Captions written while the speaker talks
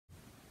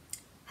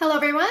Hello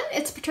everyone,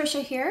 it's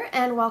Patricia here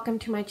and welcome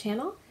to my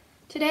channel.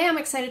 Today I'm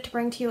excited to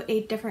bring to you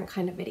a different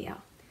kind of video.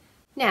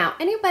 Now,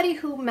 anybody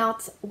who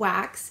melts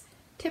wax,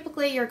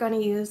 typically you're going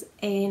to use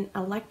an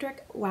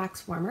electric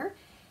wax warmer,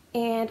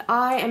 and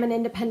I am an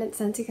independent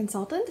Scentsy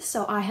consultant,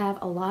 so I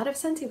have a lot of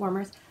Scentsy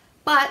warmers,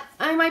 but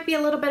I might be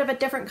a little bit of a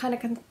different kind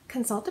of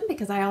consultant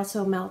because I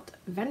also melt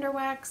vendor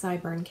wax, I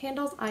burn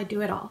candles, I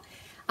do it all.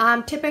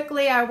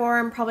 Typically I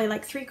warm probably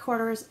like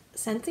 3/4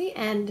 Scentsy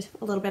and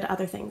a little bit of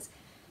other things.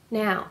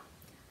 Now,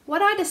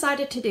 what I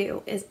decided to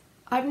do is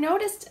I've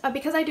noticed,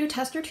 because I do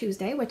Tester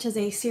Tuesday, which is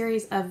a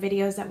series of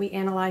videos that we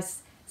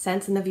analyze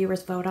scents and the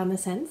viewers vote on the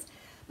scents,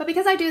 but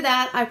because I do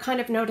that, I've kind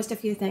of noticed a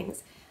few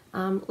things.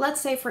 Let's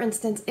say, for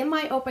instance, in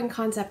my open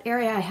concept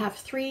area, I have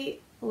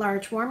 3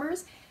 large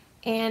warmers,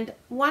 and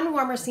one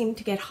warmer seemed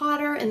to get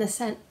hotter in the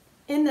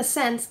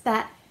sense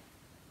that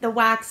the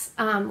wax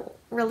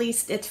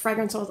released its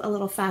fragrance a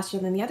little faster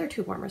than the other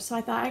 2 warmers. So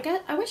I thought,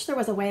 I wish there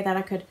was a way that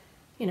I could,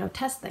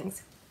 test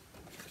things.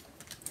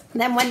 And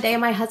then one day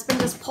my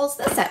husband just pulls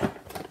this out.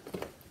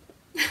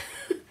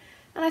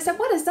 And I said,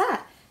 what is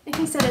that? And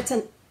he said, it's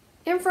an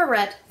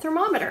infrared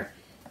thermometer.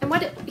 And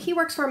he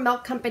works for a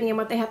milk company, and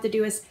what they have to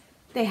do is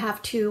they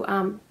have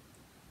to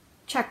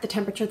check the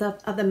temperature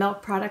of the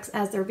milk products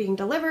as they're being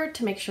delivered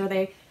to make sure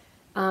they,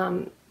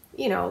 are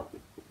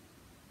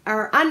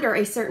under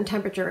a certain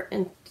temperature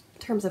in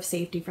terms of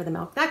safety for the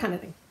milk, that kind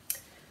of thing.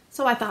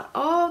 So I thought,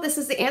 oh, this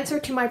is the answer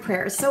to my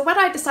prayers. So what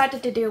I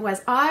decided to do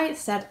was I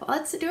said,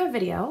 let's do a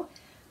video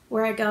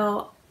where I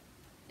go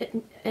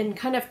and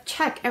kind of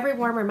check every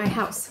warmer in my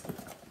house.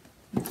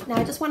 Now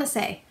I just want to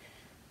say,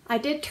 I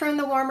did turn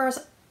the warmers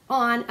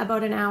on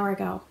about an hour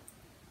ago.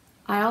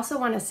 I also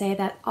want to say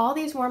that all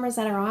these warmers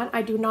that are on,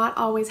 I do not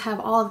always have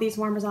all of these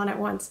warmers on at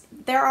once.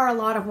 There are a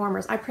lot of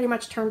warmers. I pretty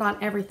much turned on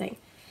everything.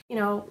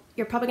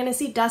 You're probably going to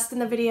see dust in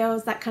the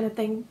videos, that kind of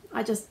thing.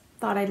 I just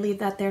thought I'd leave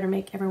that there to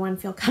make everyone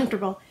feel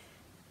comfortable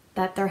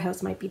that their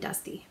house might be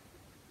dusty,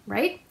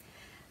 right?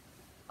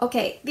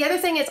 Okay, the other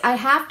thing is I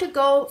have to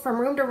go from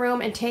room to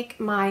room and take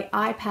my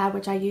iPad,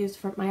 which I use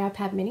for my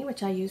iPad mini,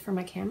 which I use for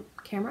my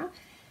camera,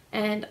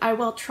 and I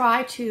will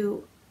try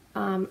to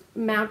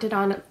mount it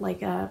on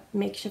like a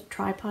makeshift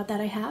tripod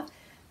that I have.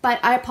 But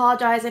I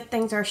apologize if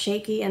things are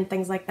shaky and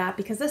things like that,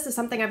 because this is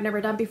something I've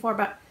never done before,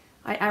 but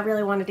I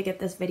really wanted to get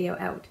this video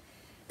out.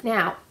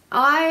 Now,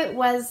 I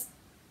was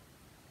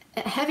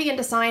heavy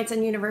into science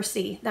in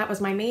university. That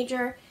was my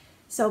major.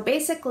 So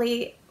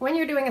basically, when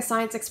you're doing a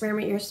science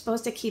experiment, you're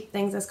supposed to keep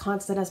things as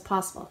constant as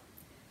possible.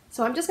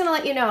 So I'm just going to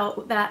let you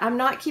know that I'm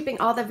not keeping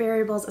all the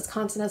variables as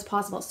constant as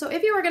possible. So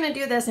if you were going to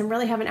do this and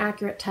really have an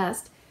accurate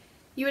test,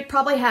 you would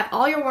probably have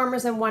all your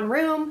warmers in one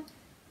room.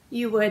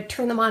 You would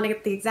turn them on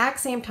at the exact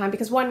same time,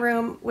 because one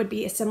room would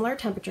be a similar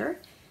temperature.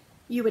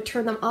 You would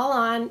turn them all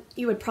on.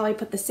 You would probably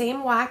put the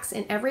same wax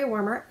in every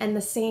warmer and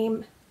the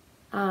same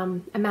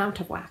amount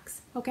of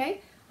wax.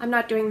 Okay? I'm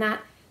not doing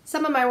that.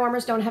 Some of my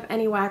warmers don't have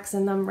any wax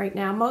in them right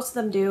now. Most of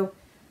them do.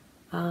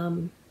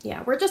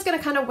 Yeah, we're just going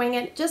to kind of wing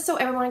it just so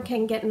everyone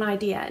can get an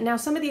idea. Now,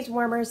 some of these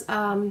warmers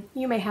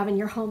you may have in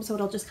your home, so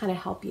it'll just kind of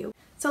help you.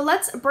 So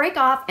let's break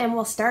off and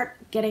we'll start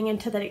getting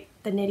into the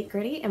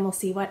nitty-gritty, and we'll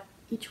see what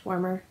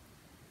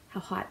how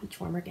hot each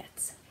warmer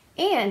gets.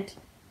 And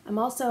I'm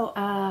also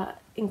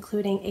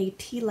including a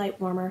tea light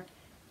warmer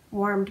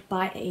warmed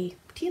by a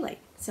tea light.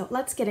 So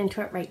let's get into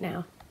it right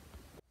now.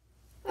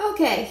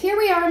 Okay, here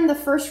we are in the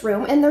first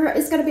room, and there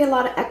is going to be a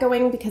lot of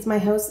echoing because my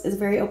house is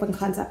very open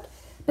concept.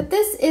 But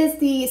this is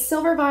the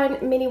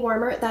Silvervine mini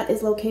warmer that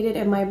is located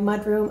in my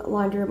mudroom,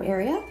 laundry room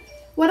area.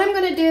 What I'm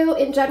going to do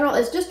in general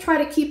is just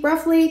try to keep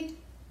roughly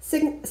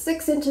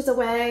 6 inches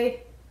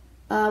away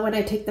when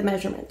I take the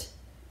measurement.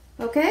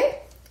 Okay?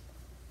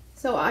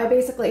 So I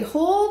basically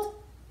hold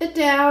it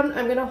down.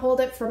 I'm going to hold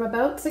it from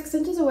about 6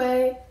 inches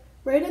away,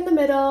 right in the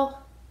middle.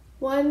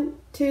 1,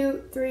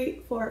 2,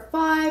 3, 4,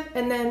 5,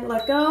 and then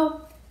let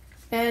go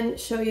and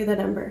show you the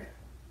number.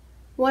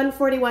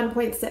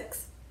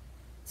 141.6.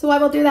 So I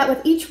will do that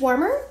with each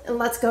warmer, and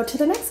let's go to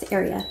the next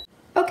area.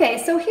 Okay,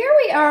 so here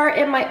we are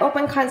in my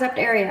open concept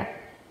area.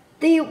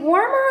 The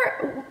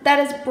warmer that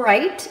is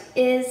bright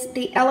is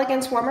the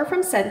Elegance warmer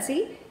from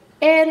Scentsy,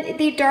 and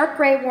the dark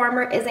gray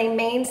warmer is a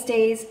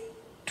Mainstays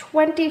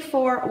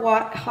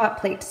 24-watt hot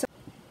plate. So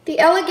the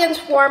Elegance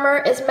warmer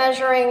is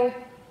measuring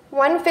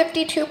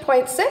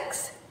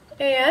 152.6,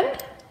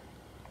 and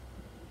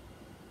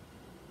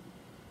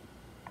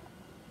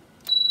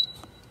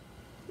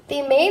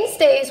the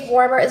Mainstays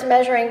warmer is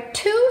measuring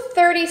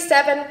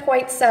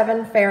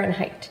 237.7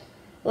 Fahrenheit.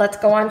 Let's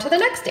go on to the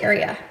next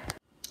area.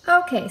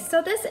 Okay,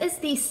 so this is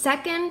the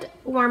second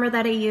warmer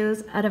that I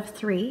use out of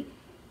 3.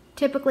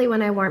 Typically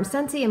when I warm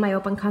Scentsy in my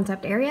open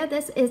concept area,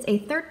 this is a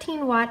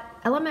 13-watt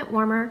element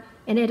warmer,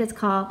 and it is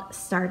called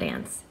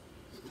Stardance.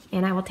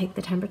 And I will take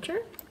the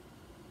temperature.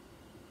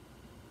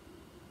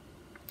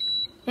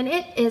 And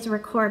it is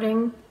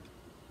recording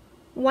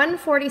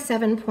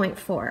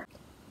 147.4.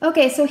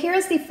 Okay, so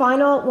here's the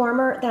final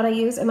warmer that I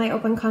use in my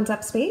open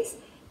concept space.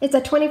 It's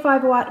a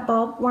 25-watt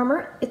bulb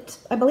warmer.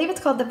 I believe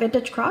it's called the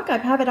Vintage Crock. I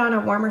have it on a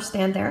warmer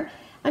stand there.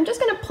 I'm just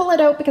going to pull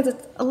it out because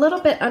it's a little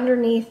bit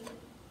underneath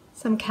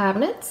some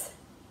cabinets.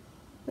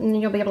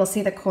 And you'll be able to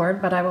see the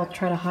cord, but I will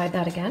try to hide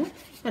that again.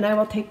 And I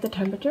will take the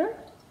temperature.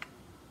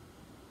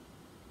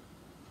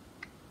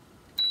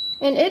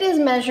 And it is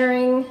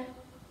measuring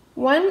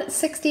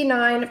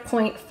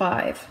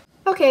 169.5.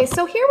 Okay,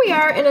 so here we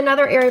are in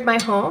another area of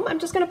my home. I'm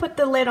just going to put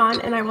the lid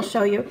on and I will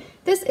show you.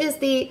 This is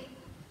the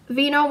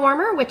Vino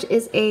warmer, which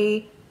is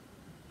a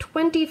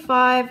 40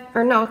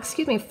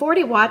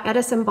 watt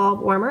Edison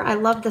bulb warmer. I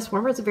love this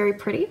warmer, it's very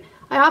pretty.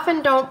 I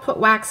often don't put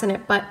wax in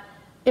it, but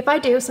if I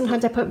do,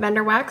 sometimes I put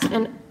vendor wax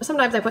and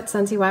sometimes I put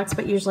Scentsy wax,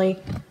 but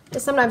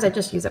sometimes I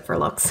just use it for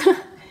looks.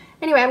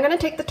 Anyway, I'm gonna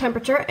take the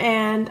temperature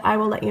and I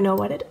will let you know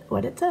what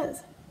it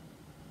says.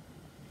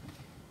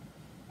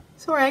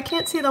 Sorry, I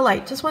can't see the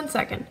light, just one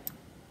second.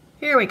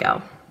 Here we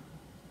go.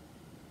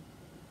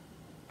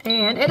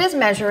 And it is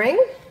measuring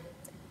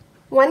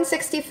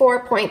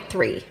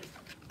 164.3.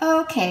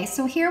 Okay,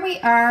 so here we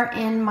are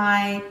in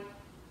my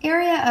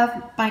area of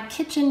my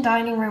kitchen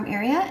dining room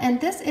area, and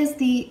this is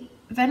the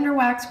vendor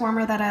wax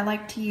warmer that I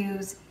like to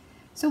use.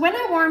 So when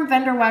I warm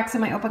vendor wax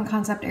in my open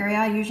concept area,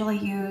 I usually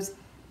use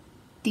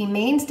the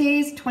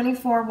Mainstays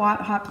 24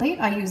 watt hot plate.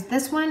 I use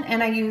this one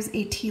and I use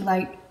a tea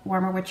light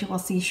warmer, which you will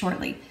see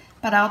shortly.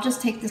 But I'll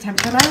just take the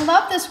temperature. And I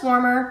love this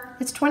warmer.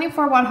 It's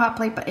 24 watt hot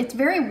plate, but it's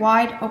very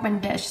wide open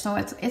dish, so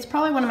it's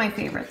probably one of my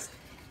favorites.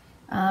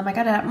 I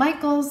got it at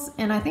Michael's,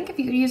 and I think if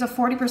you use a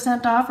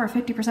 40% off or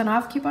 50%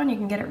 off coupon, you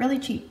can get it really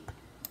cheap.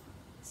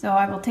 So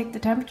I will take the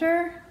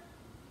temperature,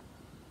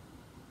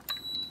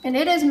 and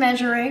it is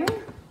measuring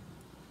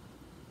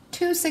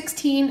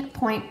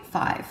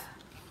 216.5.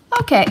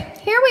 Okay,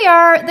 here we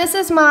are. This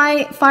is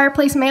my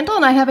fireplace mantle,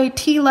 and I have a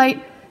tea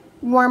light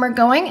warmer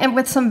going, and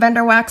with some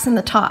vendor wax in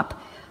the top.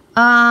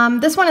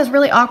 This one is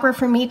really awkward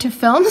for me to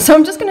film, so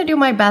I'm just going to do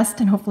my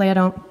best, and hopefully I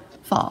don't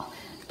fall.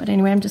 But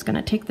anyway, I'm just going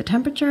to take the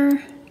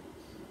temperature.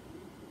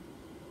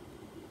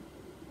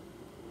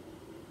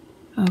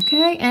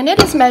 Okay, and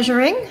it is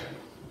measuring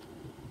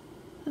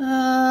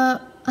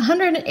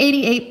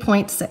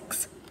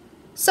 188.6.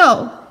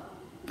 So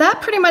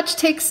that pretty much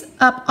takes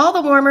up all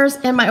the warmers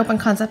in my open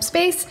concept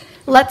space.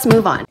 Let's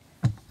move on.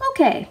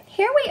 Okay,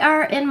 here we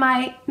are in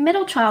my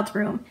middle child's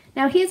room.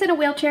 Now he's in a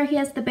wheelchair. He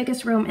has the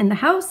biggest room in the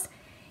house,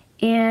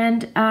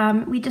 and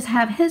we just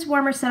have his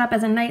warmer set up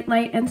as a night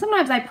light, and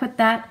sometimes I put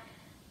that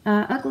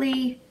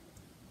ugly,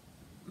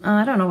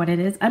 I don't know what it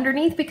is,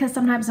 underneath, because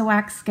sometimes the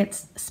wax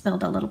gets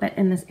spilled a little bit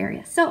in this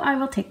area. So I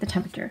will take the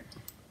temperature.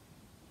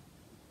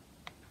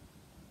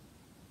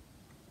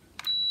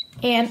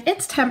 And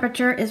its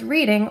temperature is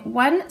reading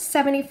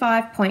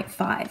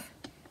 175.5.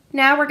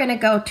 Now we're going to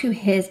go to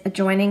his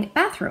adjoining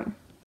bathroom.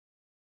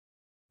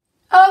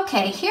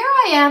 Okay, here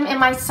I am in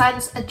my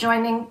son's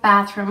adjoining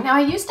bathroom. Now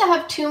I used to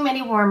have two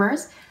mini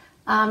warmers,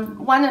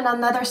 one and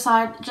on the other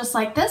side just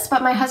like this,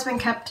 but my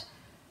husband kept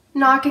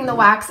knocking the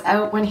wax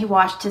out when he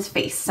washed his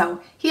face. So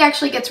he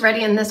actually gets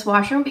ready in this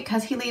washroom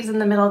because he leaves in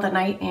the middle of the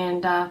night,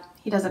 and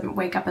he doesn't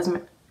wake up as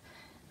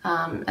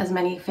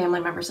many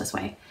family members this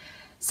way.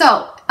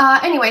 So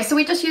anyway, so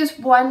we just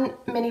used one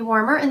mini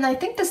warmer, and I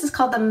think this is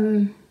called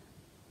the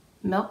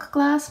milk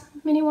glass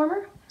mini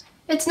warmer.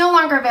 It's no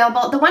longer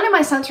available. The one in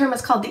my son's room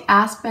is called the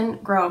Aspen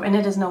Grove, and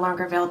it is no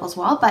longer available as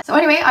well. But so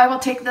anyway, I will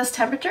take this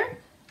temperature.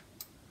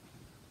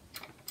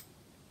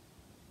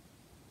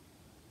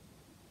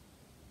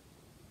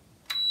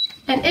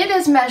 And it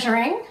is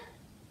measuring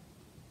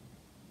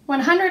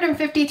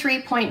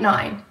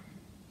 153.9.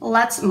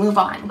 Let's move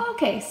on.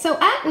 Okay, so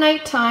at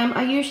nighttime,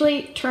 I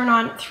usually turn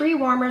on 3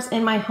 warmers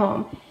in my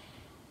home.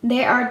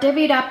 They are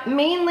divvied up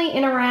mainly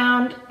in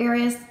around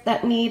areas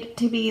that need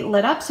to be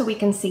lit up so we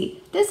can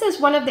see. This is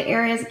one of the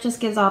areas that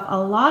just gives off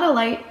a lot of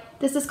light.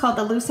 This is called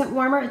the Lucent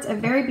warmer. It's a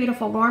very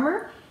beautiful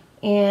warmer,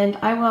 and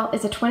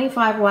it's a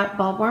 25 watt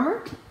bulb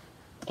warmer,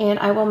 and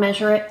I will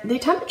measure the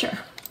temperature.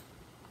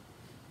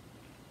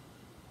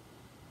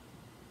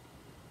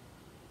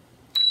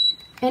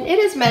 And it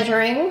is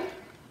measuring,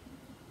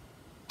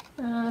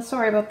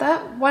 sorry about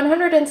that,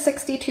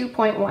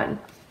 162.1.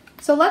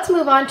 So let's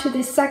move on to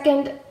the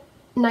second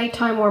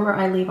nighttime warmer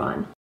I leave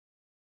on.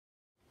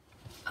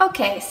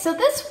 Okay, so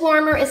this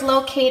warmer is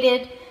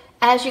located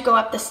as you go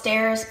up the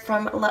stairs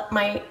from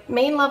my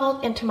main level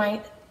into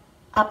my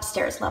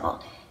upstairs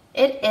level.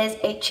 It is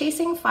a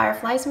Chasing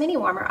Fireflies mini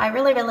warmer. I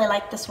really, really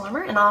like this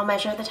warmer, and I'll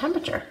measure the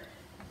temperature.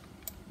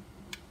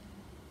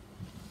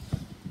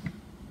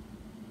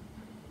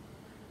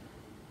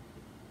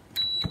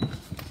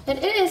 And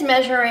it is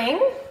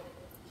measuring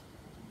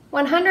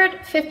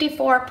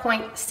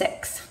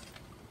 154.6.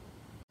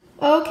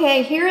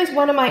 Okay, here is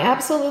one of my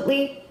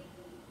absolutely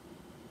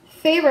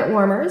favorite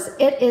warmers.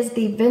 It is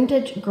the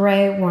Vintage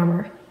Gray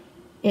warmer.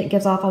 It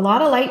gives off a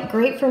lot of light,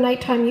 great for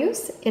nighttime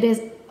use. It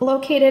is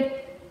located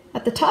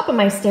at the top of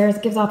my stairs,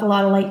 gives off a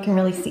lot of light you can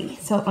really see.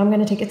 So I'm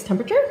going to take its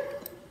temperature.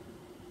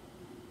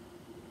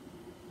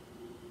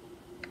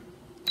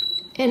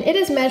 And it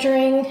is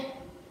measuring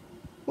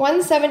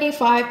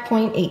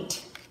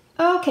 175.8.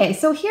 Okay,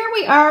 so here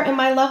we are in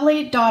my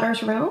lovely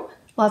daughter's room.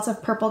 Lots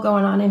of purple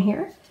going on in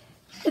here.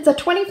 It's a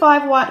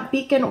 25-watt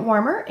beacon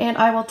warmer, and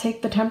I will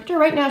take the temperature.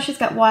 Right now she's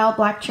got wild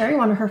black cherry,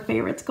 one of her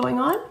favorites, going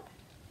on.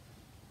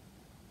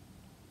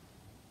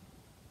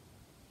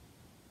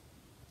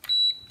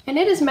 And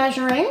it is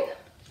measuring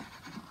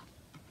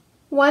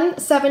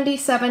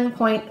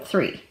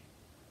 177.3.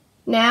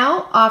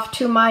 Now off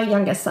to my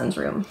youngest son's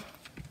room.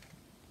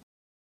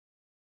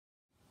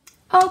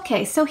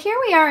 Okay, so here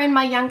we are in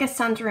my youngest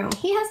son's room.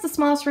 He has the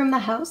smallest room in the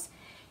house.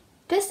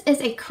 This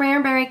is a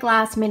cranberry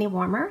glass mini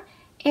warmer,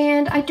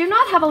 and I do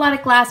not have a lot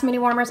of glass mini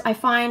warmers. I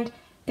find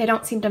they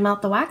don't seem to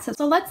melt the wax.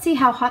 So let's see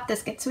how hot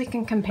this gets so we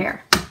can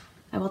compare.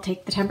 I will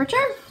take the temperature.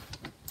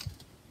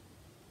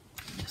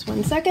 Just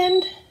 1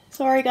 second.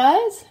 Sorry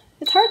guys.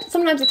 It's hard,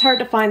 sometimes it's hard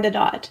to find the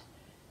dot.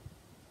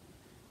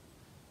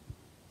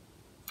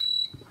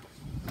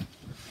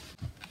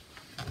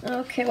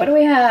 Okay, what do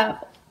we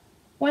have?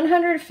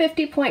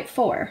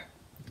 150.4.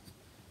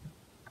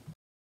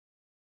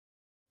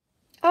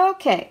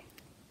 Okay,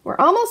 we're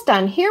almost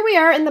done. Here we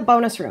are in the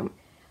bonus room.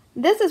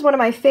 This is one of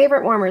my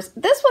favorite warmers.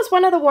 This was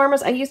one of the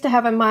warmers I used to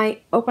have in my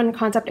open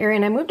concept area,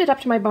 and I moved it up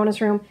to my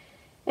bonus room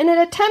in an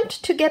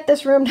attempt to get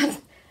this room to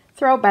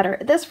throw better.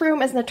 This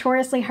room is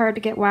notoriously hard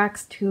to get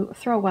wax to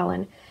throw well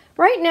in.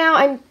 Right now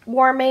I'm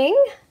warming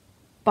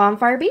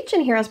Bonfire Beach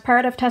in here as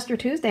part of Tester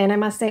Tuesday, and I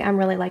must say I'm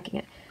really liking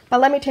it. But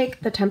let me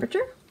take the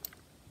temperature.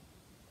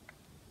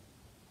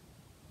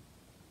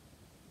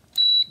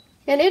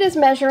 And it is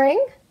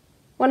measuring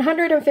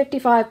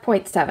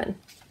 155.7.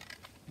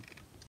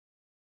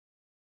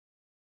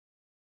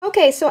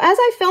 Okay, so as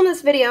I film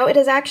this video, it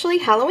is actually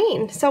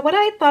Halloween. So what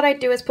I thought I'd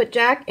do is put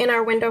Jack in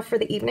our window for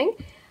the evening.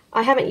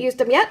 I haven't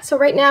used him yet, so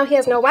right now he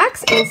has no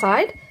wax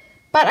inside.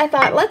 But I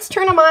thought, let's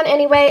turn him on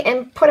anyway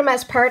and put him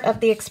as part of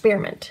the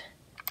experiment.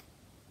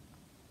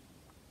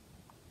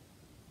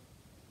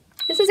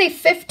 This is a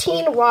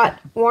 15-watt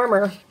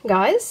warmer,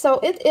 guys, so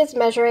it is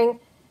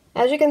measuring,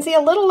 as you can see, a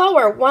little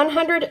lower,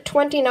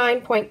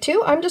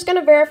 129.2. I'm just going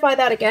to verify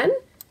that again.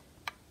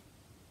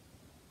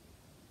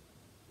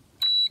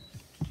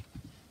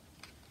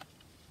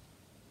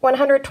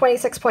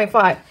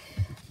 $126.5.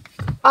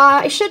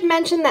 I should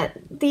mention that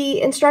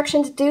the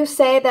instructions do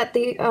say that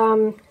the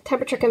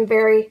temperature can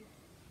vary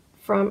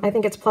from, I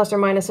think it's plus or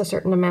minus a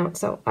certain amount.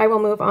 So I will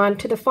move on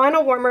to the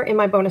final warmer in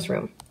my bonus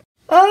room.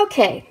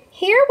 Okay,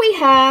 here we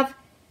have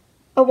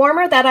a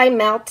warmer that I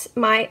melt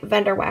my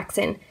vendor wax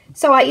in.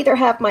 So I either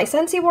have my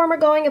Scentsy warmer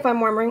going if I'm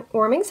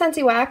warming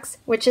Scentsy wax,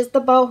 which is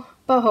the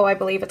boho, I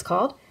believe it's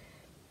called,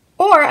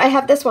 or I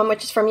have this one,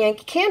 which is from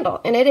Yankee Candle,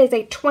 and it is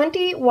a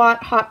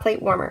 20-watt hot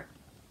plate warmer.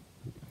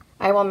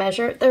 I will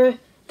measure.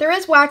 There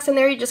is wax in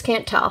there, you just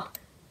can't tell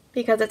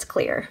because it's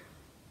clear.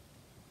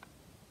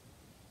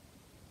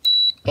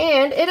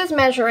 And it is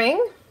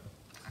measuring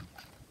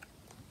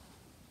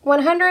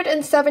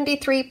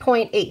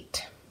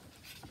 173.8.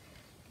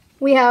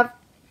 We have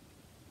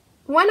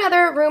one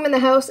other room in the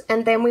house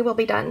and then we will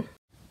be done.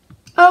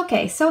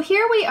 Okay, so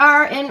here we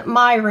are in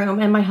my room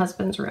and my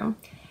husband's room.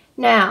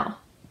 Now,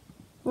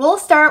 we'll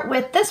start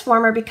with this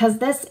warmer because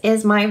this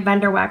is my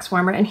vendor wax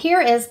warmer, and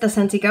here is the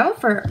Scentsy Go.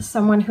 For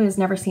someone who has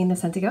never seen the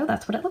Scentsy Go,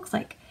 that's what it looks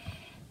like.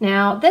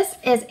 Now, this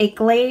is a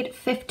Glade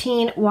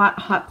 15-watt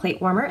hot plate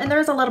warmer, and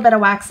there's a little bit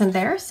of wax in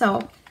there,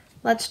 so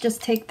let's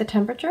just take the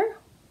temperature.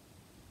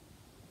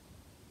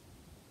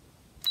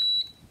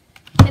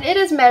 And it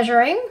is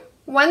measuring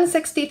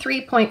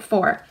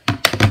 163.4.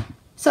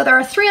 So there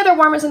are 3 other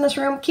warmers in this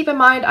room. Keep in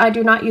mind, I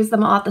do not use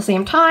them all at the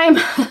same time.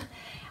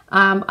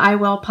 I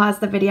will pause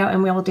the video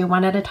and we will do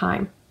one at a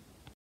time.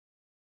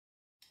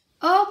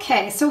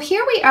 Okay, so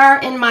here we are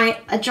in my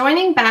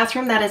adjoining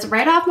bathroom that is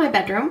right off my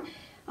bedroom.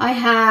 I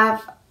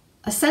have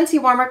a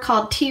Scentsy warmer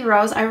called Tea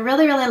Rose. I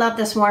really, really love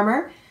this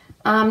warmer.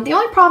 The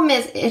only problem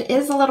is it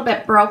is a little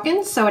bit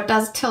broken, so it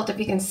does tilt if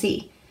you can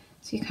see.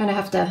 So you kind of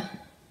have to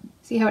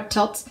see how it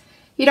tilts.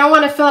 You don't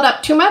want to fill it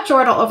up too much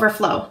or it'll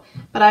overflow,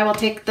 but I will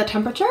take the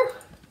temperature.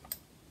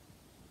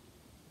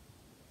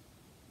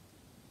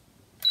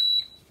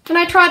 And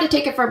I try to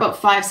take it for about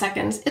 5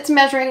 seconds. It's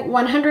measuring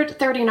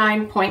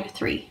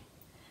 139.3.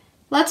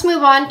 Let's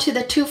move on to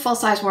the 2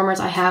 full-size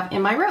warmers I have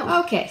in my room.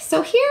 Okay,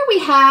 so here we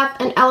have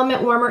an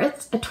element warmer.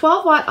 It's a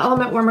 12-watt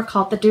element warmer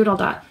called the Doodle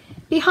Dot.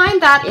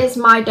 Behind that is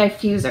my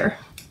diffuser.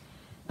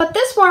 But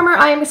this warmer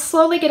I am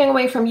slowly getting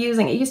away from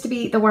using. It used to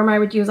be the warmer I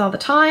would use all the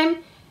time,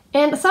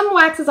 and some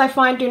waxes I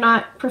find do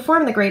not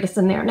perform the greatest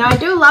in there. Now I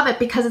do love it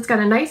because it's got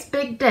a nice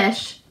big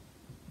dish,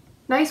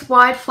 nice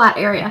wide flat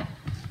area.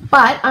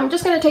 But I'm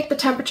just going to take the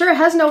temperature. It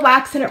has no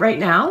wax in it right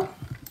now.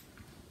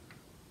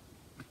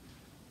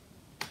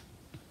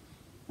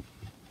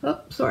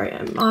 Oops, sorry,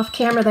 I'm off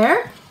camera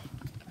there.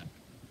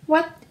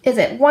 What is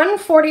it?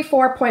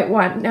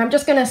 144.1. Now I'm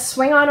just going to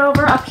swing on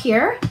over up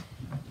here.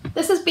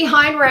 This is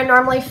behind where I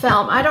normally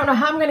film. I don't know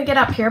how I'm going to get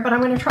up here, but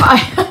I'm going to try.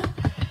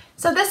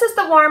 So this is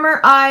the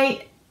warmer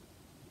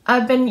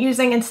I've been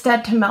using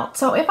instead to melt.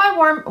 So if I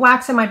warm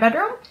wax in my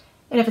bedroom,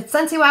 and if it's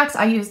Scentsy wax,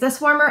 I use this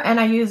warmer, and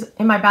I use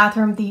in my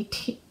bathroom the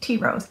Tea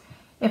Rose.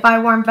 If I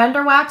warm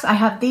vendor wax, I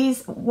have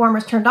these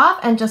warmers turned off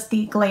and just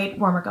the Glade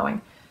warmer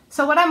going.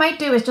 So what I might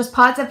do is just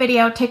pause the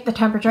video, take the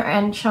temperature,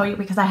 and show you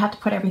because I have to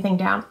put everything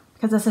down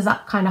because this is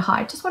up kind of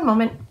high. Just one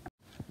moment.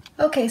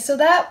 Okay, so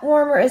that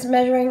warmer is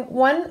measuring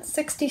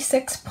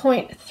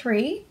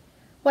 166.3.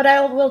 What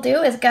I will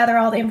do is gather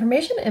all the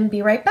information and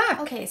be right back.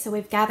 Okay, so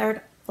we've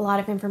gathered a lot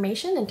of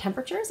information and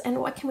temperatures,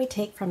 and what can we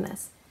take from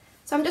this?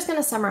 So I'm just going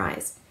to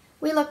summarize.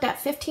 We looked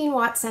at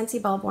 15-watt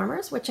Scentsy bulb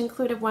warmers, which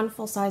included one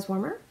full-size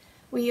warmer.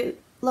 We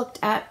looked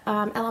at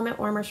element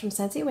warmers from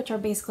Scentsy, which are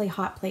basically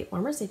hot plate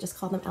warmers. They just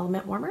call them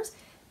element warmers,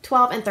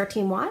 12 and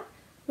 13 watt.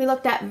 We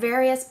looked at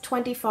various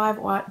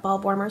 25-watt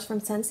bulb warmers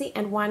from Scentsy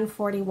and one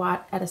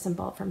 40-watt Edison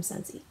bulb from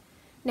Scentsy.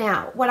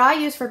 Now, what I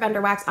use for vendor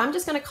wax, I'm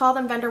just going to call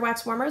them vendor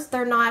wax warmers.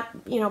 They're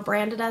not,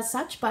 branded as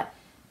such, but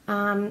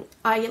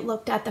I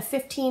looked at the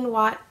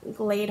 15-watt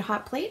Glade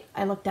hot plate.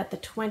 I looked at the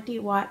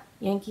 20-watt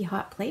Yankee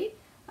hot plate.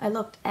 I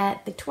looked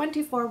at the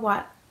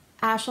 24-watt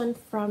Ashland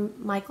from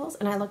Michaels,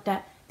 and I looked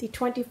at the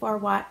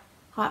 24-watt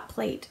hot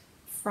plate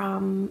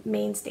from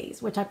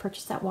Mainstays, which I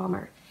purchased at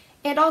Walmart.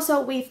 And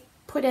also, we've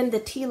put in the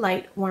tea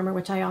light warmer,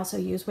 which I also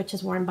use, which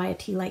is warmed by a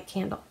tea light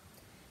candle.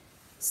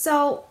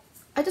 So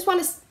I just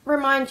want to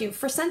remind you,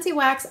 for Scentsy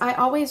wax, I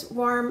always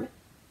warm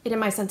it in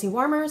my Scentsy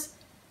warmers.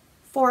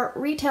 For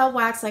retail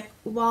wax like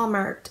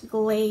Walmart,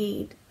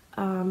 Glade,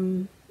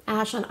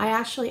 Ashland, I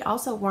actually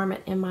also warm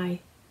it in my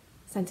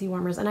Scentsy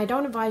warmers. And I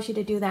don't advise you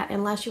to do that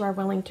unless you are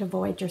willing to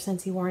void your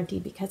Scentsy warranty,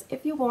 because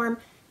if you warm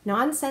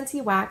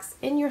non-Scentsy wax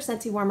in your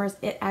Scentsy warmers,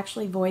 it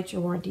actually voids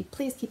your warranty.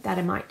 Please keep that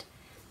in mind.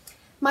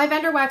 My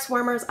vendor wax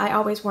warmers, I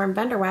always warm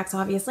vendor wax,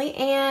 obviously,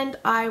 and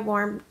I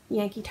warm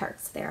Yankee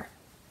tarts there.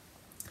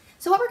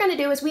 So what we're going to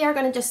do is we are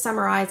going to just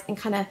summarize and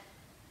kind of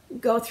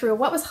go through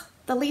what was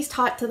the least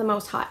hot to the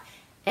most hot.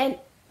 And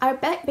I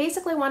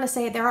basically want to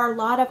say there are a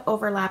lot of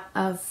overlap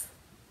of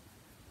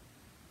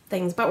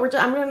things, but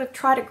I'm going to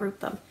try to group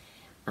them.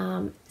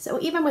 So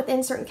even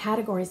within certain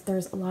categories,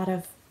 there's a lot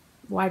of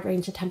wide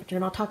range of temperature,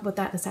 and I'll talk about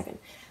that in a second.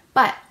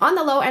 But on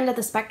the low end of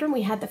the spectrum,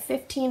 we had the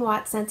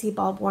 15-watt Scentsy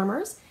bulb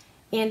warmers,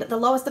 and the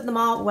lowest of them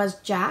all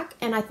was Jack.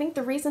 And I think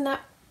the reason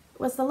that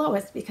was the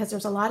lowest because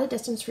there's a lot of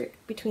distance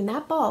between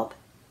that bulb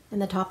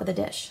and the top of the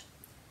dish.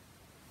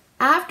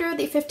 After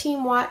the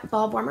 15-watt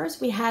bulb warmers,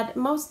 we had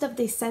most of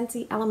the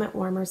Scentsy element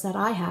warmers that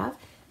I have,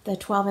 the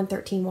 12 and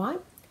 13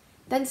 watt.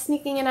 Then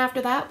sneaking in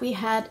after that, we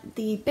had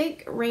the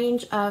big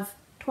range of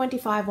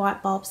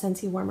 25-watt bulb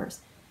Scentsy warmers.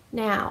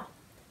 Now,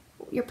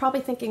 you're probably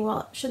thinking,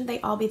 well, shouldn't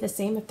they all be the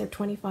same if they're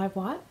 25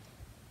 watt?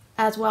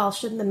 As well,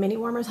 shouldn't the mini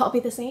warmers all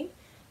be the same?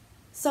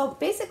 So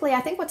basically,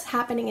 I think what's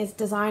happening is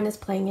design is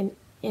playing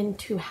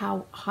into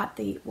how hot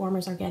the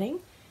warmers are getting.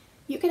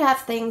 You could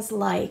have things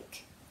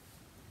like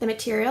the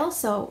material,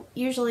 so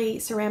usually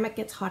ceramic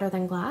gets hotter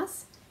than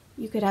glass.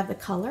 You could have the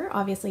color,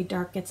 obviously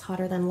dark gets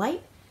hotter than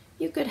light.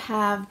 You could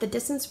have the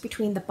distance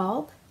between the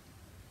bulb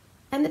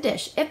and the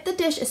dish. If the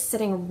dish is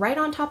sitting right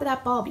on top of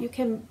that bulb, you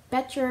can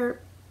bet your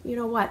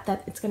you-know-what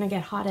that it's going to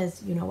get hot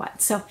as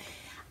you-know-what. So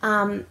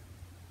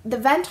the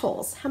vent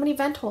holes, how many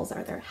vent holes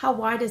are there? How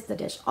wide is the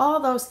dish? All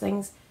those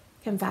things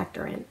can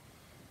factor in.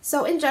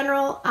 So in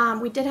general,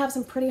 we did have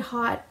some pretty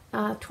hot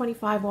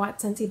 25-watt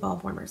Scentsy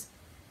bulb warmers.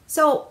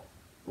 So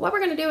what we're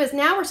going to do is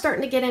now we're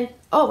starting to get in,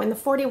 in the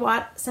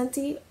 40-watt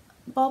Scentsy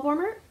bulb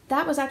warmer,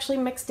 that was actually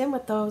mixed in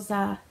with those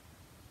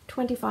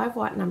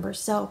 25-watt numbers.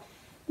 So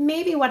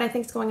maybe what I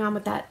think is going on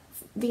with that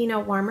Vino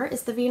warmer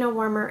is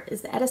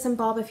the Edison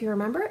bulb, if you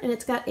remember, and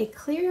it's got a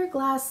clear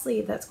glass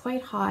sleeve that's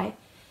quite high.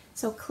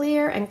 So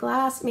clear and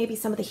glass, maybe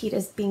some of the heat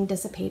is being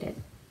dissipated.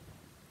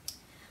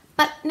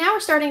 But now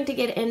we're starting to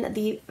get in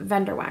the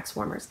vendor wax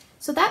warmers.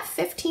 So that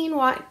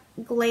 15-watt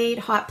Glade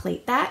hot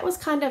plate, that was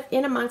kind of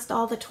in amongst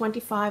all the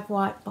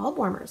 25-watt bulb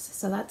warmers.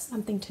 So that's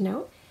something to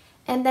note.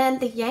 And then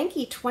the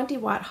Yankee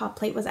 20-watt hot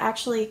plate was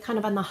actually kind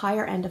of on the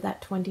higher end of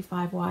that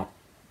 25-watt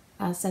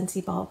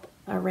Scentsy bulb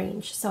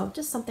range. So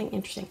just something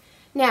interesting.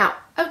 Now,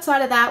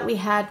 outside of that, we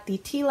had the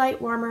tea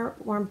light warmer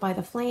warmed by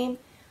the flame.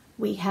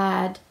 We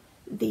had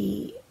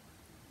the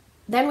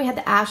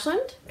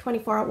Ashland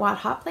 24-watt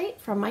hot plate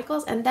from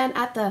Michaels. And then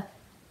at the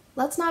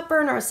let's not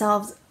burn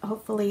ourselves,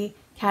 hopefully,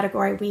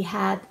 category, we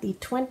had the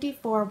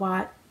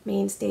 24-watt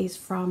Mainstays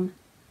from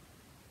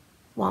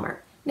Walmart.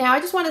 Now, I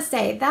just want to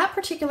say that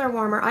particular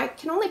warmer, I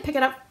can only pick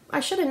it up. I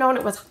should have known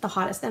it was the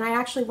hottest, and I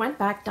actually went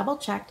back,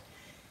 double-checked.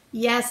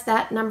 Yes,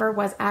 that number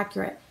was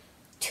accurate.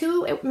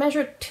 It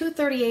measured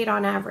 238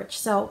 on average,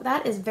 so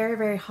that is very,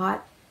 very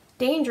hot,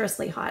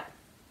 dangerously hot.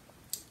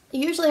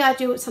 Usually I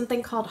do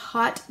something called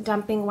hot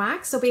dumping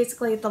wax. So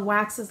basically the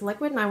wax is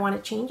liquid and I want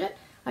to change it.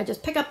 I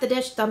just pick up the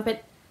dish, dump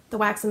the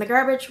wax in the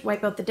garbage,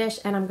 wipe out the dish,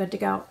 and I'm good to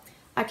go.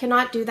 I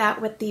cannot do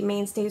that with the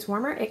Mainstays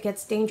warmer. It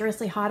gets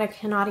dangerously hot. I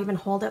cannot even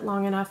hold it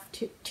long enough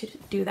to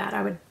do that.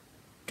 I would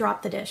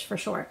drop the dish for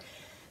sure.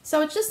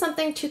 So it's just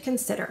something to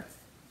consider.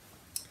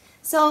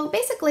 So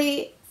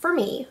basically, for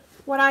me,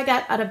 what I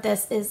got out of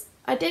this is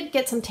I did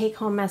get some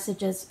take-home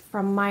messages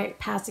from my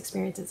past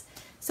experiences.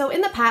 So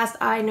in the past,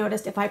 I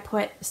noticed if I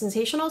put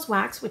Sensationals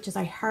wax, which is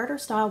a harder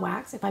style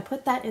wax, if I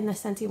put that in the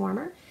Scentsy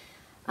warmer,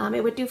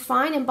 It would do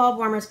fine in bulb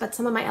warmers, but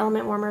some of my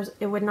element warmers,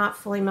 it would not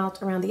fully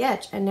melt around the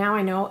edge. And now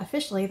I know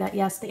officially that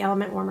yes, the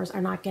element warmers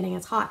are not getting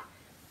as hot.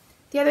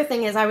 The other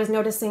thing is I was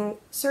noticing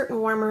certain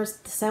warmers,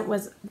 the scent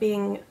was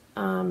being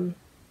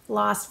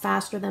lost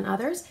faster than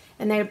others,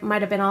 and they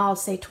might have been all,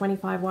 say,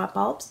 25 watt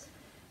bulbs.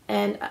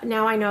 And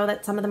now I know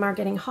that some of them are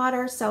getting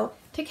hotter. So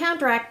to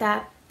counteract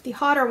that, the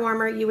hotter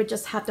warmer, you would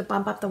just have to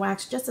bump up the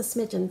wax just a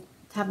smidgen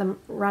to have them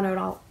run out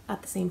all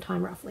at the same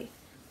time roughly.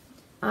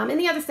 And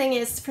the other thing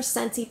is for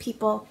Scentsy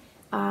people,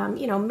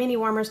 you know, mini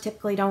warmers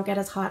typically don't get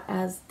as hot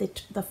as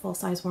the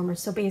full-size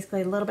warmers. So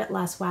basically a little bit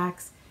less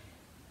wax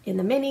in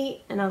the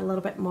mini and a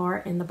little bit more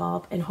in the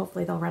bulb, and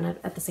hopefully they'll run it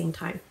at the same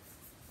time.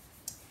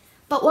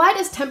 But why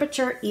does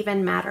temperature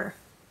even matter?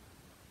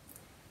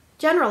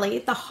 Generally,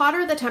 the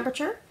hotter the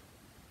temperature,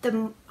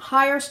 the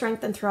higher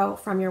strength and throw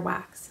from your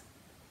wax.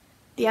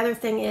 The other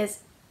thing is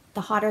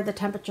the hotter the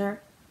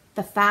temperature,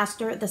 the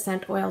faster the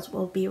scent oils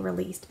will be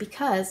released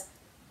because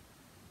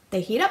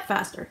they heat up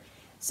faster.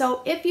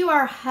 So if you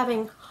are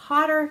having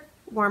hotter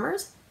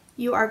warmers,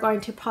 you are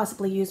going to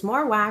possibly use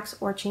more wax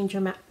or change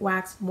your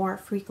wax more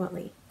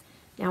frequently.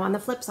 Now on the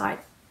flip side,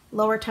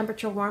 lower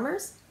temperature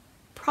warmers,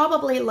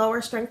 probably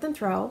lower strength and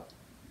throw,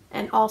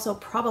 and also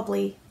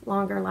probably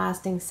longer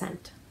lasting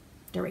scent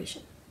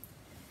duration.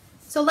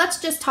 So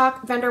let's just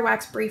talk vendor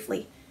wax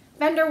briefly.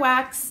 Vendor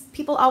wax,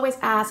 people always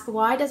ask,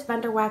 why does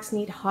vendor wax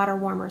need hotter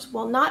warmers?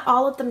 Well, not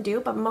all of them do,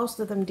 but most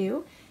of them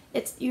do.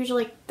 It's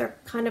usually, they're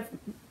kind of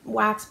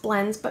wax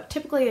blends, but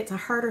typically it's a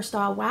harder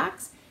style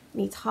wax. It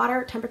needs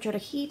hotter temperature to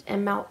heat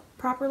and melt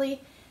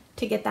properly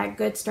to get that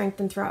good strength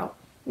and throw.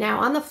 Now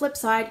on the flip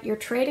side, you're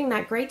trading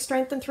that great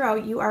strength and throw,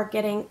 you are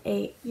getting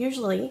a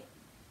usually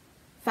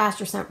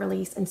faster scent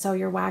release, and so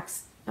your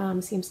wax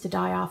seems to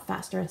die off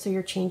faster, and so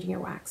you're changing your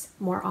wax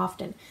more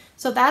often.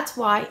 So that's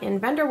why in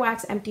vendor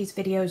wax empties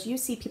videos, you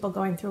see people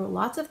going through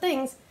lots of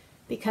things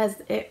because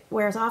it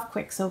wears off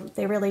quick, so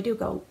they really do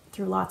go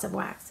through lots of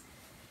wax.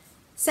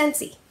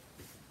 Scentsy.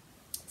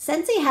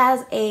 Scentsy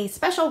has a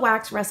special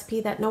wax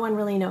recipe that no one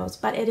really knows,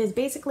 but it is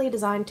basically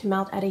designed to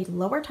melt at a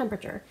lower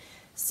temperature.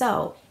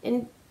 So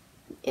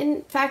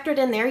factored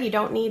in there, you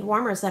don't need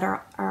warmers that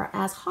are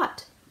as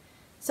hot.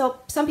 So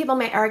some people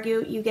may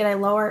argue you get a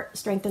lower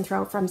strength and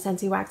throw from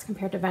Scentsy wax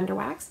compared to vendor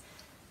wax.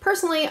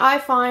 Personally, I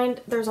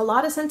find there's a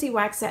lot of Scentsy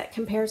wax that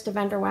compares to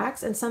vendor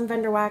wax, and some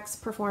vendor wax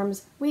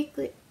performs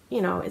weakly,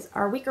 you know,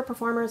 are weaker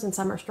performers and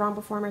some are strong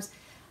performers.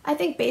 I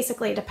think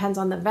basically it depends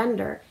on the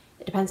vendor.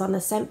 It depends on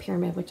the scent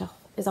pyramid, which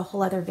is a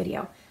whole other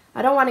video.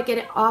 I don't want to get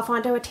it off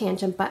onto a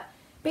tangent, but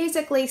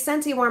basically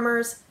Scentsy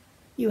warmers,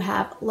 you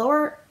have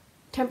lower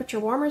temperature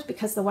warmers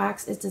because the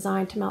wax is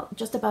designed to melt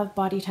just above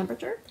body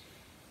temperature.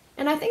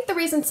 And I think the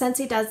reason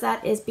Scentsy does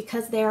that is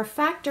because they are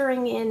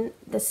factoring in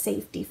the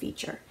safety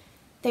feature.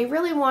 They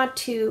really want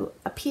to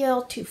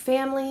appeal to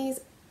families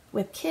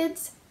with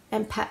kids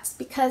and pets,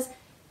 because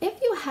if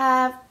you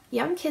have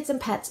young kids and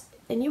pets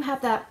and you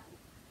have that,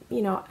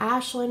 you know,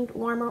 Ashland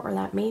warmer or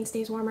that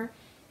Mainstays warmer,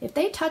 if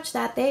they touch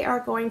that, they are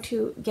going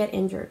to get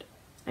injured.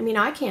 I mean,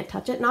 I can't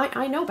touch it and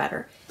I know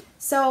better.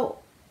 So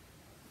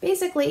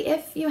basically,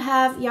 if you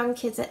have young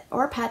kids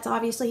or pets,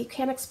 obviously you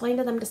can't explain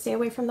to them to stay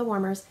away from the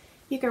warmers.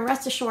 You can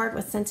rest assured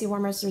with Scentsy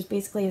warmers, there's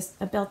basically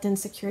a built-in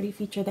security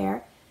feature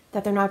there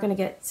that they're not going to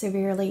get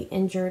severely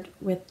injured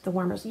with the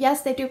warmers.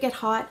 Yes, they do get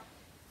hot.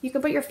 You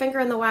can put your finger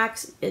in the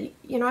wax.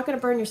 You're not going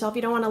to burn yourself.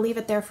 You don't want to leave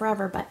it there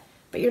forever, but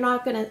you're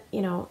not going to,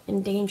 you know,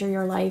 endanger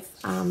your life.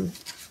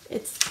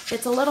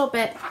 It's a little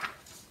bit,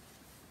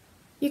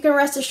 you can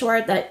rest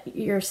assured that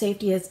your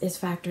safety is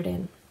factored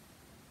in.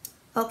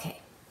 Okay,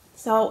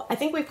 so I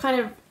think we've kind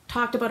of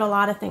talked about a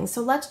lot of things.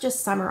 So let's just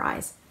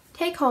summarize.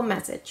 Take home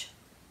message.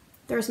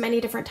 There's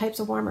many different types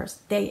of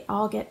warmers. They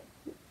all get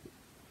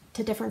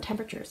to different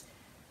temperatures.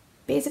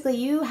 Basically,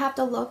 you have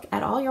to look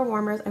at all your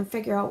warmers and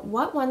figure out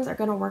what ones are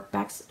going to work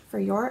best for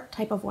your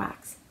type of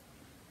wax.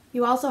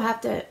 You also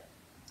have to,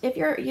 if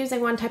you're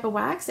using one type of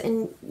wax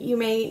and you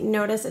may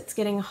notice it's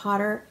getting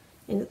hotter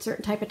in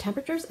certain type of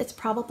temperatures, it's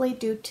probably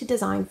due to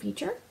design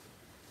feature.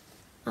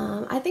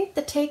 I think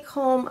the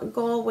take-home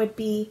goal would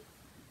be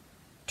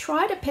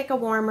try to pick a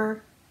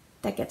warmer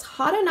that gets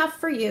hot enough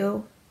for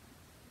you,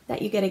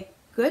 that you get a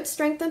good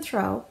strength and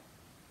throw,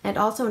 and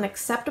also an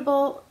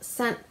acceptable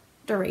scent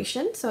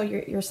duration, so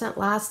your scent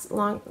lasts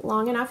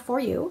long enough for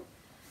you.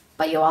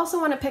 But you also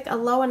want to pick a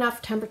low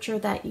enough temperature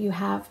that you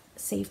have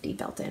safety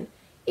built in.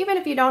 Even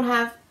if you don't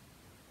have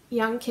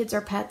young kids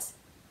or pets,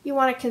 you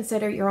want to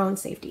consider your own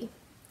safety.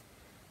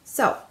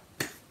 So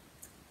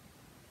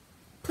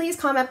please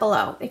comment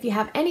below if you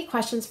have any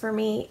questions for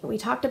me. We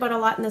talked about a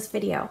lot in this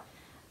video.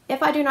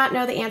 If I do not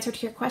know the answer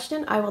to your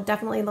question, I will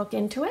definitely look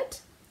into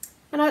it.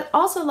 And I'd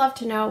also love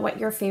to know what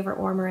your favorite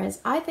warmer is.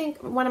 I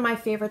think one of my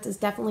favorites is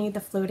definitely the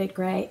fluted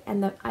gray,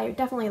 and I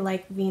definitely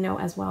like Vino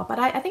as well, but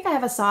I think I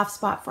have a soft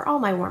spot for all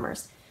my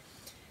warmers.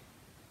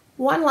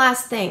 One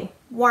last thing,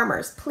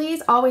 warmers.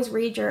 Please always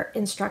read your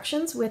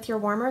instructions with your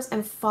warmers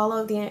and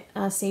follow the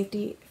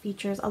safety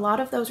features. A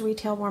lot of those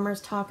retail warmers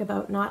talk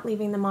about not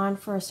leaving them on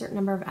for a certain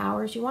number of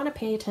hours. You want to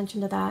pay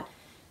attention to that.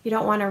 You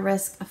don't want to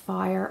risk a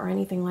fire or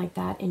anything like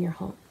that in your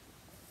home.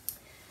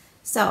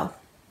 So,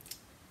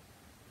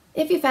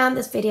 if you found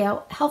this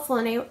video helpful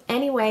in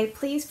any way,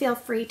 please feel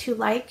free to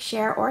like,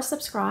 share, or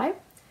subscribe.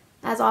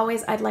 As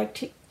always, I'd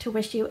like to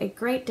wish you a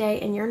great day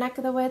in your neck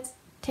of the woods.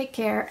 Take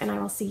care, and I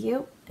will see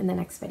you in the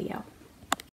next video.